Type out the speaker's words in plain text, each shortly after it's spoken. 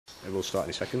It will start in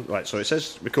a second. Right, so it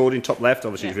says recording top left,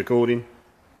 obviously it's recording.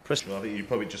 Press. I think you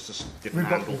probably just a different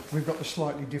handle. We've got the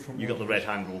slightly different. You've got the red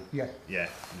handle. Yeah. Yeah.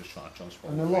 I'm just trying to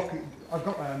transform. And the lock, I've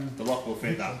got. The lock will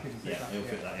fit that. Yeah, it'll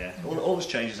fit that. Yeah. All that's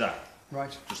changed is that.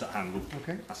 Right. Just that handle.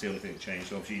 Okay. That's the only thing that changed.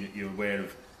 So obviously you're aware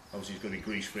of. Obviously it's going to be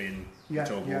grease free and yeah,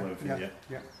 towable and everything.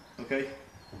 Yeah. Okay.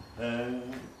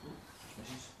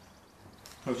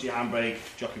 Obviously handbrake,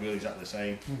 jockey wheel exactly the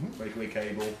same. Breakaway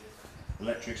cable.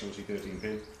 Electrics, obviously 13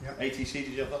 pin. Yep. ATC, did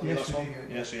you have that? Yes, last one?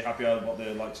 Yeah, so you're happy with what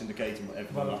the lights indicate and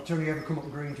everything well, like that? it's only ever come up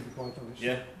green, to be quite honest.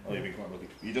 Yeah? Oh, you've been quite lucky.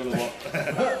 You don't know what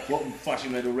what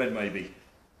flashing red or red may be?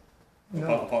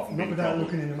 No, apart from not without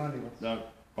looking in the manual. No.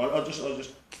 I'll just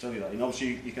tell you that. And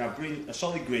obviously you can have a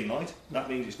solid green light. That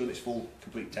means it's done its full,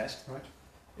 complete test. Right.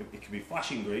 It can be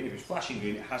flashing green. If it's flashing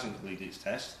green, it hasn't completed its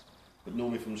test. But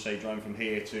normally from, say, driving from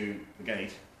here to the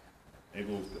gate, it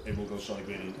will go solid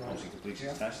green and obviously completes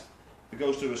its test. If it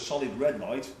goes to a solid red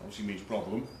light, obviously means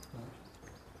problem.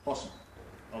 Plus,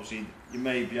 obviously, you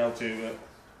may be able to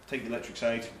take the electrics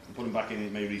out and put them back in and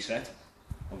it may reset.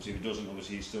 Obviously, if it doesn't,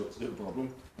 obviously it's still a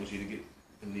problem. Obviously, you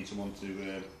need someone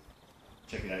to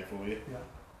check it out for you. Yeah.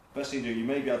 Best thing to do, you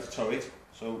may be able to tow it.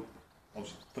 So,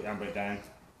 obviously, put your handbrake down,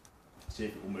 see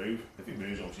if it will move. If it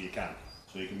moves, obviously you can.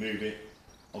 So you can move it.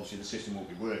 Obviously, the system won't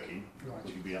be working, but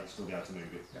you'll still be able to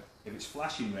move it. Yeah. If it's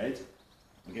flashing red,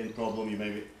 again, the problem, you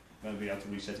may be able to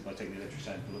reset it by taking the electric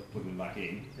out and plugging them back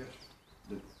in. Yes.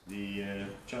 The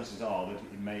chances are that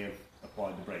it may have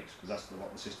applied the brakes, because that's what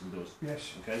the system does.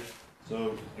 Yes. Okay.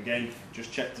 So again,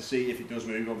 just check to see if it does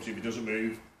move. Obviously, if it doesn't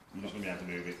move, you're not going to be able to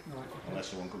move it unless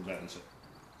someone comes out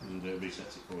and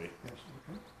resets it for you. Yes.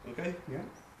 Okay. Okay. Yeah.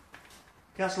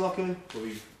 Gas locking.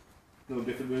 No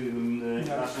different really than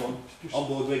last one.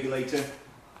 Onboard regulator.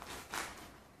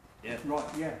 Yeah.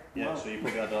 Right. Yeah. Yeah. Wow. So you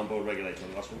probably had the onboard regulator on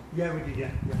the last one. Yeah, we did.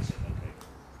 Yeah. Yes. Okay.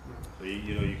 So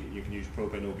you can use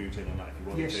propane or butane on that if you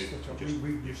wanted to. Yes, that's right. We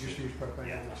just use propane all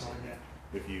the time. Yeah.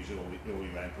 If you use it all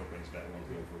year round, propane's better one to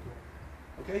go for.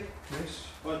 Okay. Yes.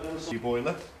 Right, then your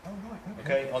boiler. Oh right.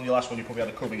 Okay. On your last one, you probably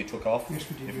had a cover you took off. Yes,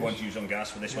 we did. If you want to use on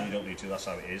gas, for this one you don't need to. That's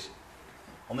how it is.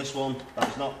 On this one, that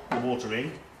is not the water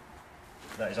in.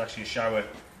 That is actually a shower,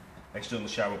 external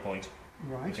shower point.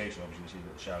 Right. Okay, so obviously you see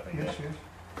the shower thing there. Yes.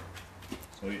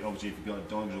 So obviously if you've got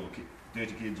dogs or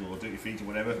dirty kids or dirty feet or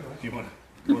whatever, if you want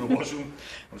to wash them,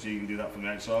 obviously you can do that from the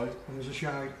outside. And there's a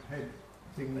shower head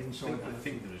thing inside. I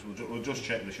think there is. We'll just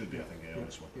check. There should be, I think, on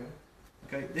this one. Yeah.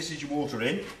 Okay, this is your water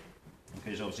in.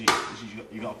 Okay, so obviously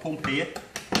you've got a pump here.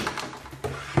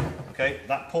 Okay,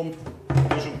 that pump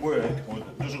doesn't work or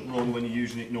it doesn't run when you're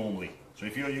using it normally. So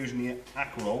if you're using the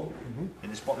Aquaroll in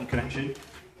this bottom connection,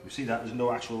 you see that there's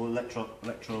no actual electrodes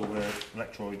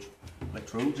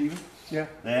even. Yeah.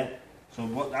 There. So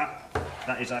what that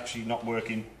is actually not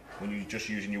working when you're just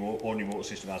using your ordinary water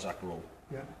system as Aquaroll.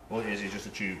 Yeah. All it is just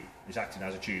a tube. It's acting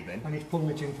as a tube then. And it's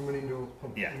pulling it in from an indoor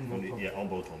pump. Yeah.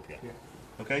 Onboard pump. Yeah.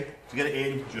 Okay. To get it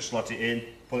in, just slot it in.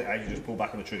 Pull it out. You just pull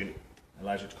back on the trigger. It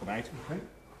allows it to come out. Okay.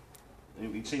 You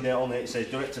can see there on there it says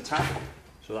direct to tap.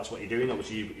 So that's what you're doing.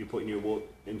 Obviously, you're putting your water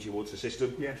into your water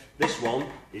system. Yes. This one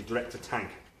is direct to tank.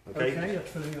 Okay. Okay,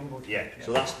 that's filling your onboard tank. Yeah.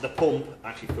 So that's the pump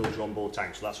actually fills your onboard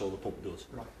tank. So that's all the pump does.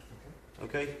 Right.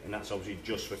 Okay. Okay. And that's obviously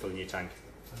just for filling your tank.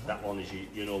 That one is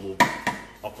your normal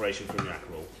operation from your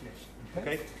Aquaroll. Yes.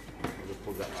 Okay. I'll just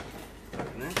plug that back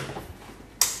in there.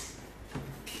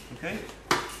 Okay.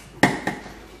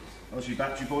 Obviously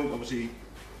battery point. Obviously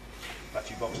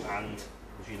battery box and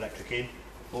obviously electric in.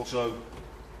 Also.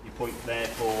 Your point there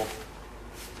for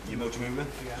your motor mover,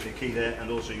 so your key there, and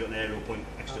also you've got an aerial point,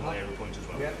 external aerial point as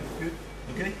well. Yeah, good.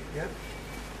 Okay? Yeah.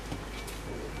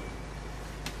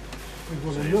 We've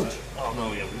got a nut. Oh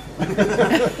no, you haven't.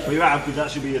 Well, you have, because that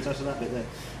should be attached to that bit there.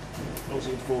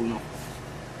 Also, it's falling off.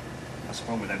 That's the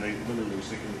problem with them, they're going to lose,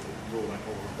 they can roll that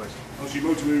all over the place. Obviously,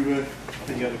 motor mover, I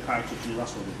think you had a power touch in the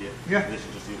last one, didn't you? Yeah. This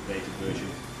is just the updated version.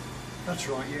 That's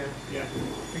right, yeah. Yeah.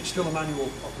 It's still a manual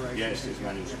operation. Yes, it's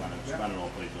manual spanner. Spanner all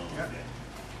plays on. Yeah.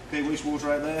 Okay,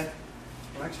 wastewater out there.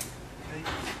 Right. Okay.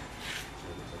 So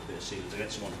there's a bit of seal to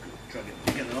get someone to try to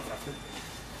get them off after.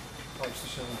 Oh, it's the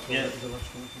same tool as the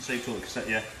last one. Same tool cassette,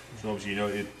 yeah. So obviously you know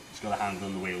it's got a handle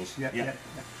on the wheels. Yeah.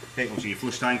 Okay, obviously your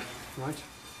flush tank. Right.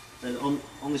 Then on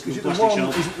this little plastic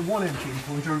shelf. Is it the one emptying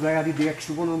point, or they added the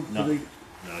extra one on? No. No,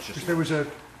 it's just. Because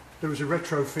there was a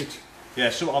retrofit. Yeah,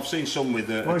 so I've seen some with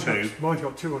a two. Mine's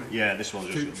got two on it. Yeah, this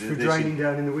one's just for draining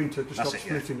down in the winter to stop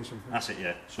splitting or something. That's it,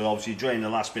 yeah. So obviously drain the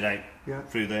last bit out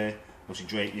through there. Obviously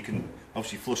drain. You can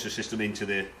obviously flush the system into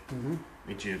the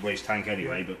into your waste tank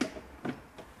anyway, but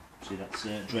see that's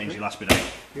drains your last bit out.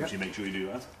 Obviously make sure you do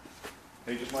that.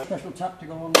 Hey, just my Special tap to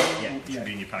go on there? yeah, it should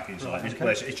be in your package. Right, Like,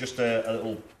 okay. it's just a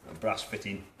little brass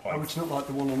fitting point. Oh, it's not like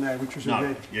the one on there, which was a No,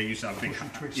 red. yeah, you used to have a big push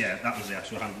and twist. yeah, that was the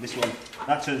actual handle. This one,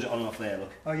 that turns it on and off there,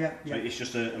 look. Oh, yeah, So yeah. it's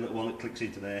just a little one that clicks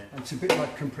into there. And it's a bit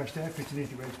like compressed air fitted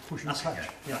into where it's push and That's it, catch.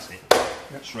 yeah, that's it.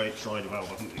 Yeah. Straight side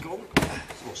valve, I think they call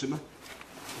it. Or simmer.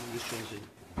 This change it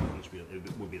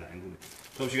would be that end, wouldn't it?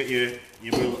 So you get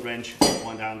your wheel wrench,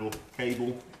 wind handle,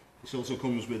 cable. This also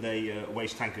comes with a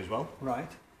waste tank as well. Right.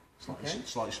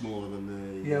 Slightly smaller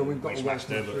than the Yeah, we've got a waste waste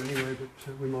master, master but anyway,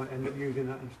 but we might end up using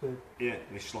that instead. yeah,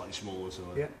 it's slightly smaller. So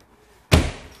Yeah,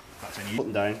 that's any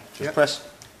button down. Just Yep. press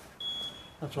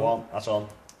that's on. one. That's on.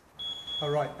 All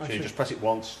right, I So you see. just press it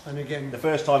once. And again, The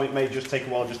first time it may just take a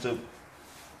while just to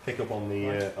pick up on the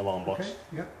Right. alarm box, okay,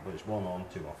 yeah, but it's one on,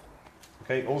 two off.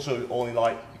 Okay. Also, only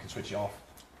light you can switch it off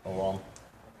or on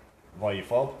via your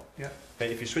fob. yeah,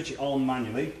 Okay. If you switch it on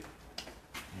manually,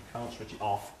 you can't switch it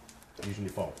off using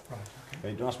your fob. right,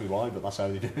 Okay. Don't ask me why, but that's how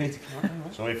they do it. okay. Right,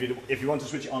 right. So if you want to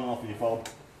switch it on and off with your fob,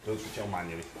 don't switch it on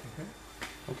manually.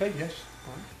 Okay. Yes,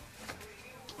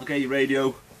 right. Okay. Your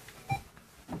radio.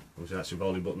 Obviously that's your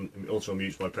volume button. It also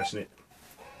mutes by pressing it.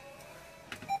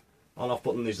 On off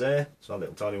button is there. So that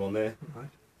little tiny one there. Right.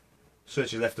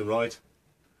 Search your left and right.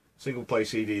 Single play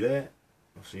CD there.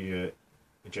 Obviously your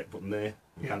eject button there.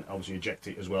 You Yeah. can obviously eject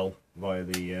it as well via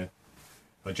the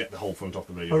eject the whole front off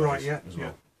the radio. Oh, right, as- yeah, as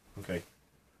well. Okay.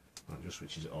 That just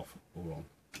switches it off or on.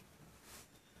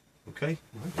 Okay.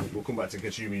 Right. We'll come back to the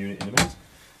consumer unit in a minute.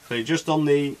 So just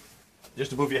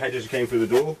above your head as you came through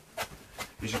the door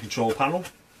is your control panel.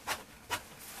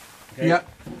 Okay. Yeah,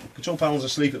 Control panel's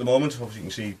asleep at the moment. Obviously you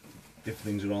can see different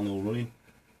things are on all running.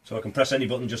 So I can press any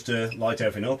button just to light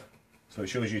everything up. So it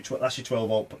shows you, that's your 12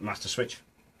 volt master switch.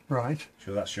 right.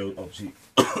 So that shows, obviously,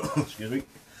 excuse me,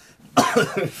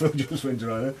 phone just went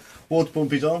around there. Water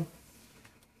pump is on.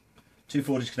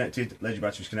 240 is connected, ledger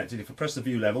battery is connected. If I press the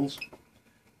view levels,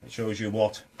 it shows you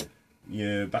what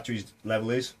your battery's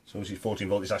level is. So obviously 14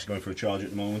 volt is actually going for a charge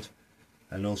at the moment.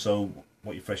 And also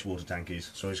what your fresh water tank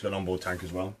is. So it's got an onboard tank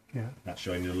as well. Yeah, That's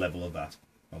showing you the level of that.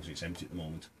 Obviously it's empty at the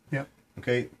moment. yeah.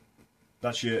 Okay,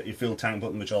 that's your fill tank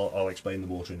button, which I'll explain the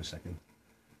water in a second.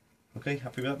 Okay,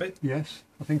 happy with that bit? Yes,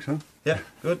 I think so. Yeah,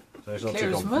 good. So it's not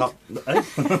Clear too as com- mud.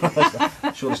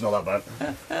 eh? Sure, it's not that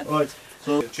bad. Right,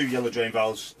 so two yellow drain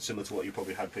valves, similar to what you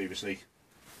probably had previously.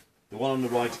 The one on the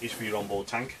right is for your onboard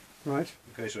tank. Right,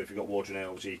 Okay, so if you've got water in there,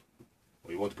 obviously,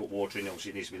 or you want to put water in,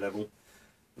 obviously it needs to be level.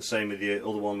 The same with the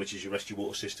other one, which is your rescue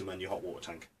water system and your hot water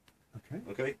tank. okay.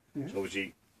 Okay, Yeah. so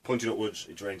obviously pointing upwards,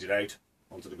 it drains it out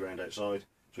onto the ground outside.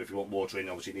 So if you want water in,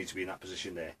 obviously it needs to be in that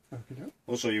position there. Okay,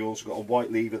 Also, you also got a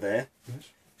white lever there. yes.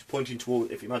 It's pointing toward,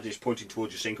 if you imagine it's pointing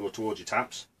towards your sink or towards your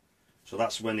taps. So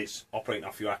that's when it's operating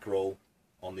off your Akerol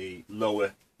on the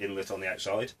lower inlet on the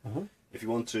outside. Uh-huh. If you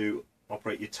want to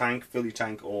operate your tank, fill your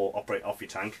tank, or operate off your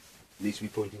tank, it needs to be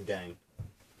pointing down.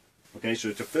 Okay,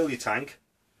 so to fill your tank,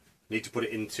 you need to put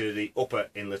it into the upper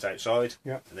inlet outside,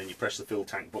 Yeah. and then you press the fill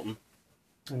tank button.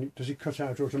 And does it cut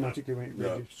out automatically when it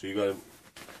reaches? So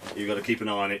you've got to keep an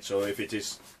eye on it. So if it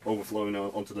is overflowing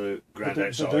onto the ground But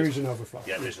outside, there is an overflow.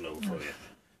 yeah, there's an overflow. Yeah.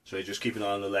 So you just keep an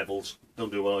eye on the levels.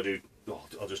 Don't do what I do. Oh,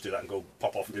 I'll just do that and go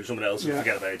pop off and do something else and Yeah.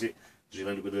 forget about it. Because you'll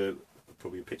end up with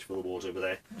probably a pitch full of water over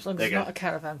there. As long as There it's you not go. a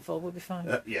caravan full, we'll be fine.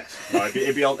 Yes, no,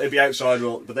 it'd be outside.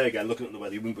 But there again, looking at the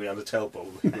weather, you wouldn't be able to tell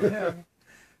probably.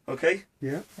 Okay,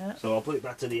 Yeah, so I'll put it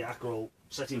back to the Akerol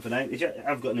setting for now.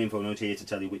 I've got an info note here to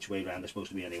tell you which way round they're supposed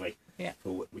to be anyway. Yeah.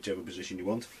 For whichever position you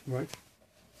want. right.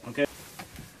 Okay.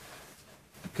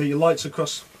 Okay, your lights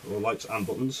across, or lights and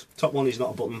buttons. Top one is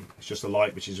not a button, it's just a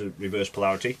light which is a reverse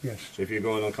polarity. Yes. So if you're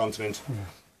going on continent, Yeah.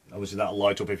 obviously that'll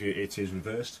light up if it is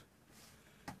reversed.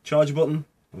 Charger button,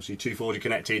 obviously 240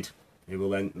 connected, it will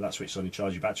then, that switches on your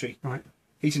charge your battery. Right.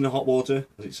 Heating and hot water,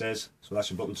 as it says, so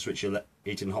that's your button to switch your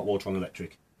heating and hot water on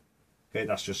electric. Okay,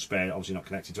 that's just spare, obviously not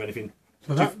connected to anything.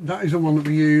 So that is the one that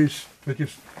we use for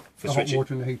just For the hot switching.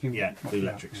 water and the heating. Yeah, the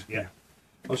electrics, yeah.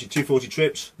 Obviously 240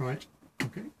 trips, Right.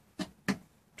 Okay.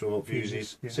 12 volt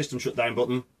fuses, Yeah. system shutdown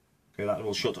button. Okay, that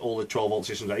will shut all the 12 volt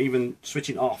systems down. Even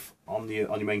switching off on your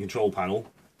main control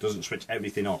panel doesn't switch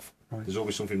everything off. Right. There's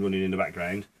always something running in the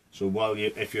background. So while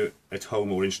if you're at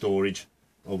home or in storage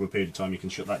over a period of time, you can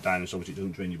shut that down, so obviously it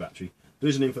doesn't drain your battery. There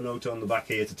is an info note on the back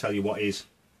here to tell you what is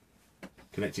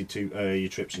connected to your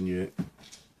trips and your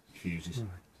fuses.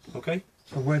 Right. Okay.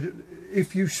 So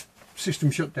if you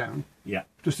system shut down, Yeah.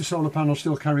 does the solar panel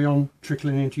still carry on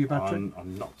trickling into your battery?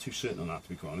 I'm not too certain on that, to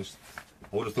be quite honest.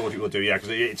 I would have thought it would do, yeah, because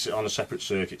it's on a separate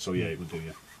circuit, so yeah, it would do,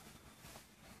 yeah.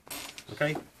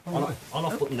 Okay,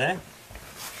 on-off button there.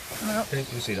 Okay,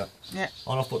 can you see that? Yeah.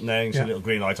 On-off button there, you can see Yeah. a little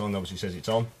green light on, obviously says it's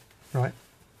on. Right.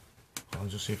 I'll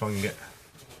just see if I can get.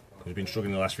 We've been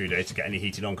struggling the last few days to get any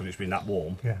heating on because it's been that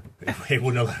warm. Yeah. It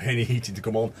wouldn't allow any heating to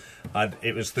come on. And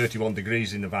it was 31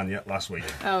 degrees in the van yet last week.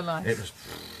 Oh, nice. It was.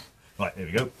 Right, there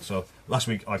we go. So last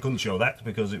week I couldn't show that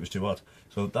because it was too hot.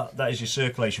 So that is your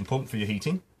circulation pump for your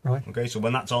heating. Right. Okay, so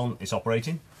when that's on, it's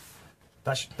operating.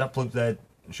 That plug there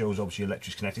shows obviously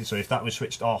electric's connected. So if that was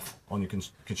switched off on your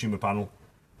consumer panel,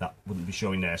 that wouldn't be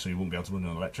showing there, so you wouldn't be able to run it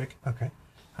on electric. Okay.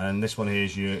 And this one here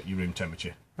is your room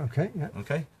temperature. Okay, yeah.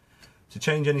 Okay. To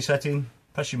change any setting,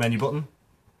 press your menu button.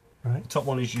 Right. The top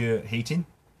one is your heating,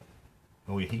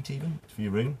 or your heat even, for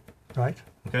your room. Right.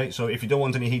 Okay, so if you don't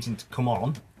want any heating to come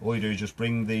on, all you do is just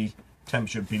bring the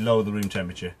temperature below the room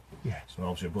temperature. Yeah. So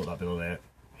obviously I brought that below there,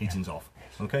 heating's off.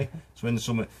 Okay, so in the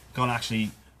summer, you can't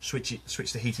actually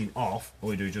switch the heating off,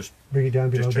 all you do is just Bring it down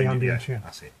below just the change it, ambience, yeah.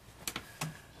 That's it.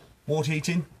 Water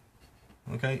heating,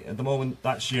 okay, at the moment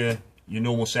that's your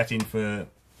normal setting for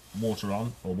water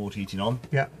on, or water heating on.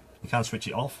 Yeah. You can switch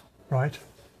it off. Right.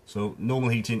 So normal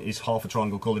heating is half a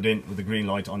triangle coloured in with the green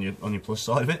light on your plus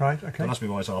side of it. Right, okay. Don't ask me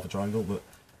why it's half a triangle, but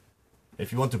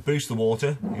if you want to boost the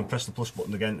water, you can press the plus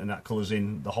button again and that colours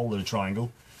in the whole of the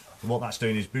triangle. And what that's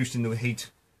doing is boosting the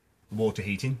water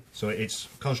heating. So it's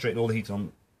concentrating all the heat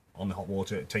on the hot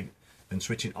water, then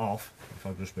switching off. If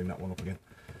I just bring that one up again,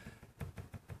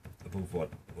 above what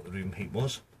the room heat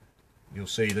was, you'll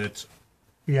see that,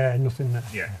 Yeah, nothing there.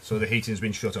 yeah, so the heating's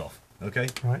been shut off, okay?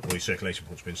 Right. Or your circulation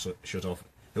pump's been shut off.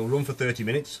 It will run for 30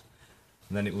 minutes,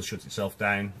 and then it will shut itself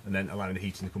down, and then allowing the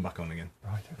heating to come back on again.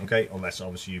 Right. Okay, unless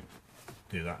obviously you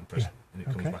do that and press it, and it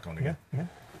comes Okay. back on again. Yeah.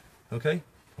 Okay,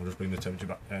 I'll just bring the temperature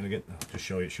back down again. I'll just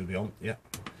show you it should be on, yeah.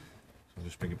 So I'll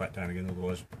just bring it back down again,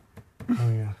 otherwise Oh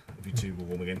yeah. it'll be too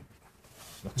warm again.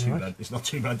 It's not too Right. bad, it's not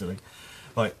too bad, darling.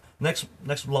 Right, next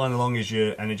line along is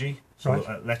your energy, so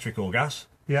Right. electric or gas.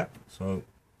 Yeah. So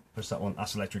press that one,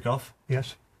 that's electric off.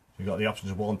 Yes. You've got the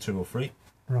options of 1, 2 or 3.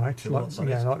 Right. Two Like, lots, that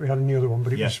yeah, is. like we had in the other one,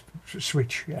 but it Yeah. was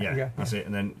switch. Yeah. Yeah, Yeah. that's it.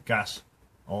 And then gas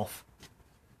off,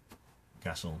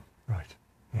 gas on. Right.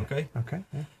 Yeah. Okay. Okay.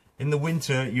 Yeah. In the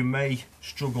winter, you may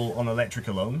struggle on electric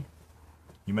alone.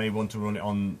 You may want to run it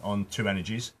on 2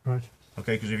 energies. Right.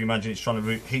 Okay, because if you imagine it's trying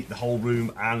to heat the whole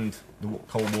room and the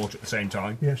cold water at the same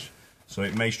time, Yes. so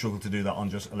it may struggle to do that on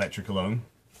just electric alone.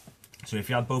 So if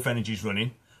you have both energies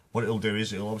running, what it'll do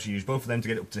is it'll obviously use both of them to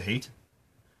get up to heat,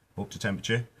 up to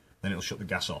temperature. Then it'll shut the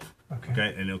gas off. Okay.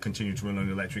 And it'll continue to run on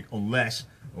electric unless,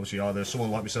 obviously, either someone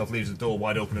like myself leaves the door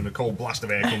wide open and a cold blast of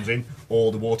air comes in,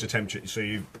 or the water temperature. So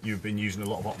you've been using a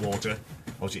lot of hot water.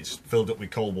 Obviously, it's filled up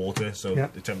with cold water, so Yeah.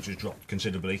 the temperature's dropped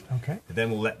considerably. Okay. Then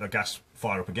we'll let the gas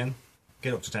fire up again,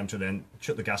 get up to temperature, then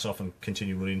shut the gas off and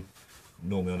continue running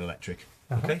normally on electric.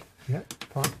 Uh-huh. Okay. Yeah.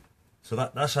 Fine. So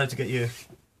that's how to get your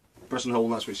press and hold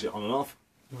and that switch it on and off.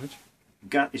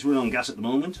 Right. It's running on gas at the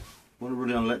moment. Want to run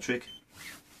it on electric?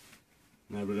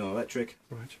 Now run it on electric.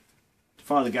 Right. To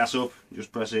fire the gas up, you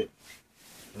just press it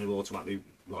and it will automatically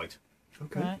light.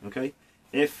 Okay. Right. Okay?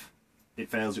 If it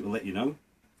fails, it will let you know.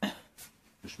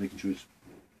 Just making sure it's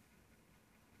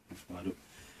fired up.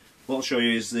 What I'll show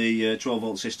you is the 12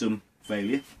 volt system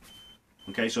failure.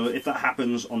 Okay, so if that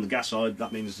happens on the gas side,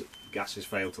 that means that gas has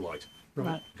failed to light.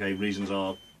 Right. Okay, reasons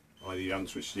are either you haven't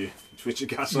switched your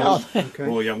gas No. on, Okay.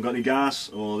 or you haven't got any gas,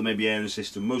 or there may be air in the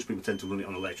system. Most people tend to run it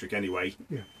on electric anyway.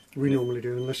 Yeah. We normally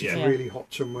do, unless it's Yeah. really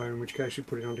hot somewhere, in which case we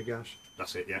put it onto gas.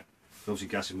 That's it, yeah. Obviously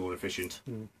gas is more efficient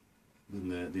than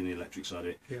the electric side of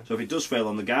it. Yeah. So if it does fail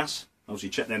on the gas, obviously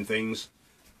check them things.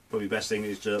 Probably the best thing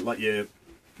is to light your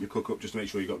cook up just to make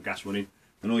sure you've got gas running.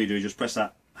 And all you do is just press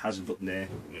that hazard button there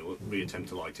and it will re-attempt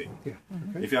to light it. Yeah.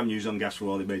 Okay. If you haven't used it on gas for a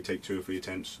while, it may take 2 or 3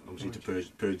 attempts, obviously, to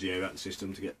purge the air out of the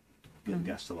system to get the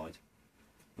gas to light.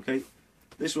 Okay.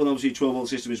 This one, obviously, 12 volt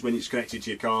system is when it's connected to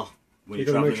your car. When You've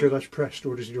you're got to make travelling. sure that's pressed,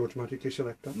 or does it automatically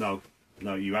select that? No,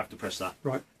 you have to press that.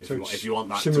 Right. If So you want- it's if you want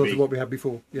that to similar be- to what we had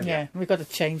before. Yeah. Yeah, we've got to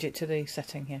change it to the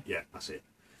setting here. Yeah, that's it.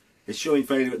 It's showing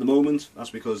failure at the moment. That's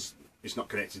because it's not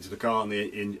connected to the car and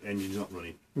the engine's not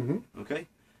running. Okay?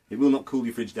 It will not cool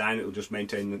your fridge down, it will just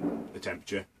maintain the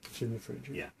temperature. It's in the fridge.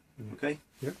 Yeah. Okay?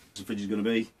 Yeah. So the fridge is going to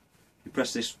be, you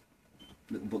press this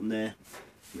little button there,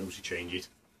 you obviously change it.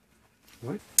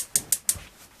 Right.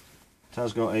 It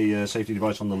has got a safety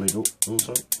device on the lid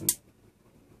also. It's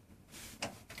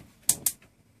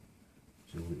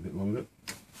a little bit longer.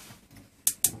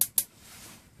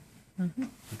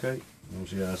 Okay,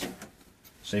 obviously it has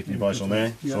safety device on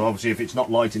there. Yeah. So obviously if it's not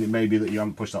lighting, it may be that you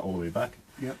haven't pushed that all the way back.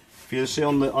 Yeah. If you see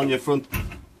on your front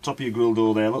top of your grill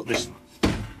door there, look, this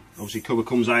obviously cover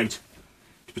comes out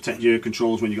to protect your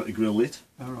controls when you've got your grill lit.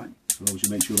 All right. So obviously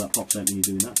make sure that pops out when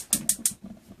you're doing that.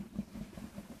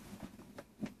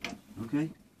 Okay.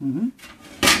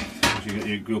 obviously you've got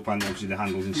your grill pan, obviously the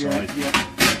handles inside, Yeah.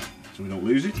 so we don't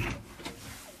lose it.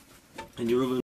 And your oven